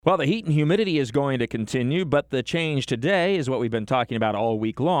Well, the heat and humidity is going to continue, but the change today is what we've been talking about all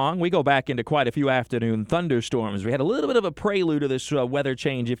week long. We go back into quite a few afternoon thunderstorms. We had a little bit of a prelude to this weather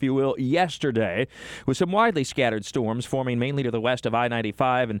change, if you will, yesterday, with some widely scattered storms forming mainly to the west of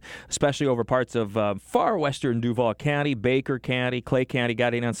I-95 and especially over parts of far western Duval County, Baker County, Clay County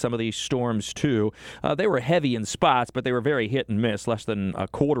got in on some of these storms too. They were heavy in spots, but they were very hit and miss, less than a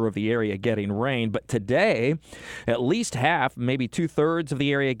quarter of the area getting rain. But today, at least half, maybe two-thirds of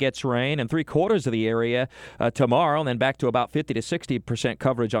the area gets rain, and three-quarters of the area tomorrow, and then back to about 50 to 60%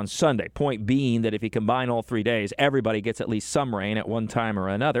 coverage on Sunday. Point being that if you combine all 3 days, everybody gets at least some rain at one time or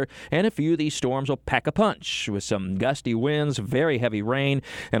another, and a few of these storms will pack a punch with some gusty winds, very heavy rain,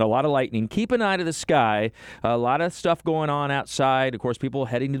 and a lot of lightning. Keep an eye to the sky. A lot of stuff going on outside. Of course, people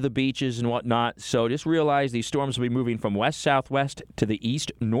heading to the beaches and whatnot, so just realize these storms will be moving from west-southwest to the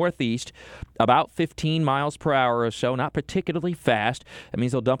east-northeast, about 15 miles per hour or so, not particularly fast. That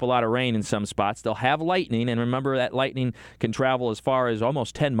means they'll dump a lot of rain in some spots. They'll have lightning, and remember that lightning can travel as far as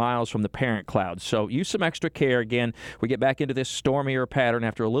almost 10 miles from the parent cloud. So use some extra care. Again, we get back into this stormier pattern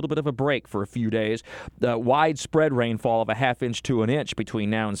after a little bit of a break for a few days. Widespread rainfall of a half inch to an inch between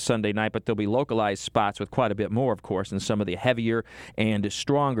now and Sunday night, but there'll be localized spots with quite a bit more, of course, in some of the heavier and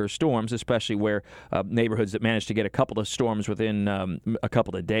stronger storms, especially where neighborhoods that managed to get a couple of storms within a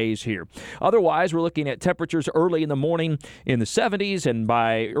couple of days here. Otherwise, we're looking at temperatures early in the morning in the 70s and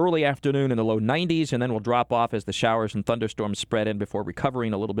by early afternoon in the low 90s, and then we'll drop off as the showers and thunderstorms spread in before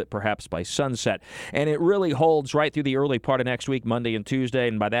recovering a little bit perhaps by sunset. And it really holds right through the early part of next week, Monday and Tuesday,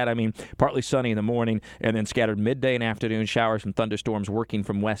 and by that I mean partly sunny in the morning and then scattered midday and afternoon showers and thunderstorms working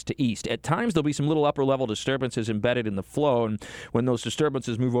from west to east. At times there'll be some little upper level disturbances embedded in the flow, and when those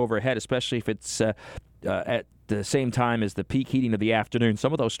disturbances move overhead, especially if it's at the same time as the peak heating of the afternoon,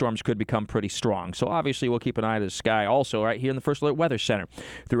 some of those storms could become pretty strong. So obviously we'll keep an eye to the sky also right here in the First Alert Weather Center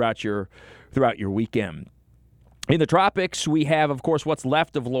throughout your weekend. In the tropics, we have, of course, what's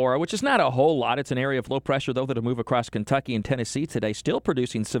left of Laura, which is not a whole lot. It's an area of low pressure, though, that'll move across Kentucky and Tennessee today, still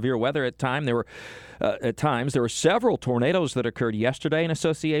producing severe weather at times. There were several tornadoes that occurred yesterday in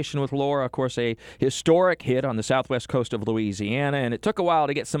association with Laura. Of course, a historic hit on the southwest coast of Louisiana, and it took a while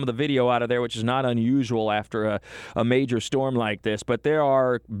to get some of the video out of there, which is not unusual after a major storm like this. But there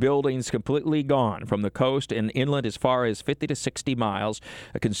are buildings completely gone from the coast and inland as far as 50 to 60 miles.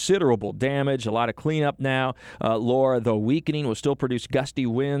 Considerable damage, a lot of cleanup now. Laura, though weakening, will still produce gusty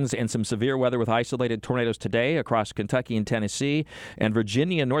winds and some severe weather with isolated tornadoes today across Kentucky and Tennessee and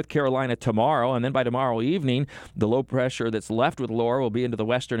Virginia and North Carolina tomorrow. And then by tomorrow evening, the low pressure that's left with Laura will be into the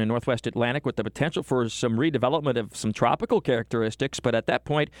western and northwest Atlantic with the potential for some redevelopment of some tropical characteristics. But at that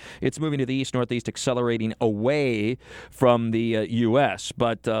point, it's moving to the east-northeast, accelerating away from the U.S.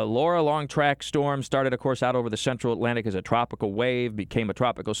 But Laura, long-track storm, started, of course, out over the central Atlantic as a tropical wave, became a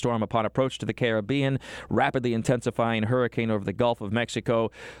tropical storm upon approach to the Caribbean, rapidly intensifying hurricane over the Gulf of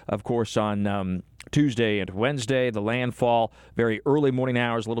Mexico, of course, on Tuesday and Wednesday. The landfall, very early morning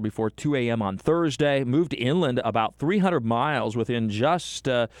hours, a little before 2 a.m. on Thursday, moved inland about 300 miles within just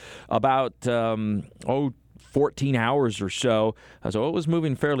about 14 hours or so. So it was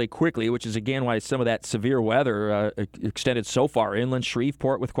moving fairly quickly, which is, again, why some of that severe weather extended so far inland.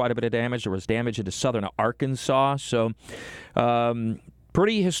 Shreveport with quite a bit of damage. There was damage into southern Arkansas. So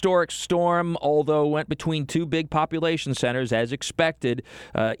pretty historic storm, although went between two big population centers, as expected,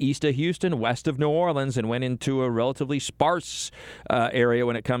 east of Houston, west of New Orleans, and went into a relatively sparse area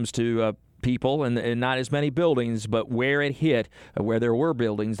when it comes to people and not as many buildings. But where it hit, where there were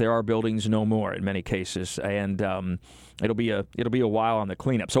buildings, there are buildings no more in many cases. And it'll be a while on the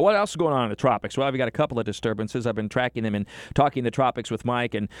cleanup. So what else is going on in the tropics? Well, we've got a couple of disturbances. I've been tracking them and talking the tropics with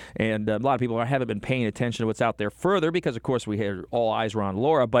Mike, and a lot of people haven't been paying attention to what's out there further because, of course, we had all eyes were on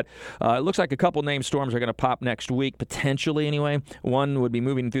Laura. But it looks like a couple named storms are going to pop next week, potentially anyway. One would be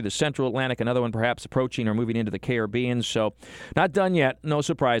moving through the central Atlantic, another one perhaps approaching or moving into the Caribbean. So not done yet. No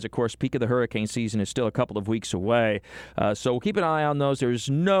surprise, of course. Peak of the hurricane season is still a couple of weeks away. So we'll keep an eye on those. It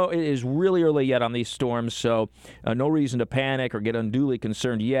is really early yet on these storms, so no reason to panic or get unduly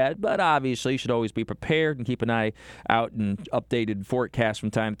concerned yet, but obviously you should always be prepared and keep an eye out and updated forecasts from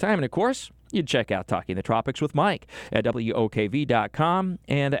time to time. And of course, you'd check out Talking the Tropics with Mike at WOKV.com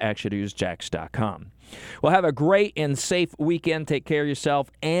and ActionNewsJax.com. Well, have a great and safe weekend. Take care of yourself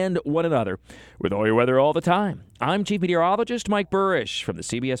and one another with all your weather all the time. I'm Chief Meteorologist Mike Burrish from the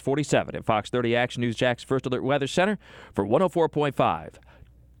CBS 47 and Fox 30 Action News Jax First Alert Weather Center for 104.5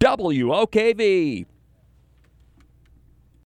 WOKV.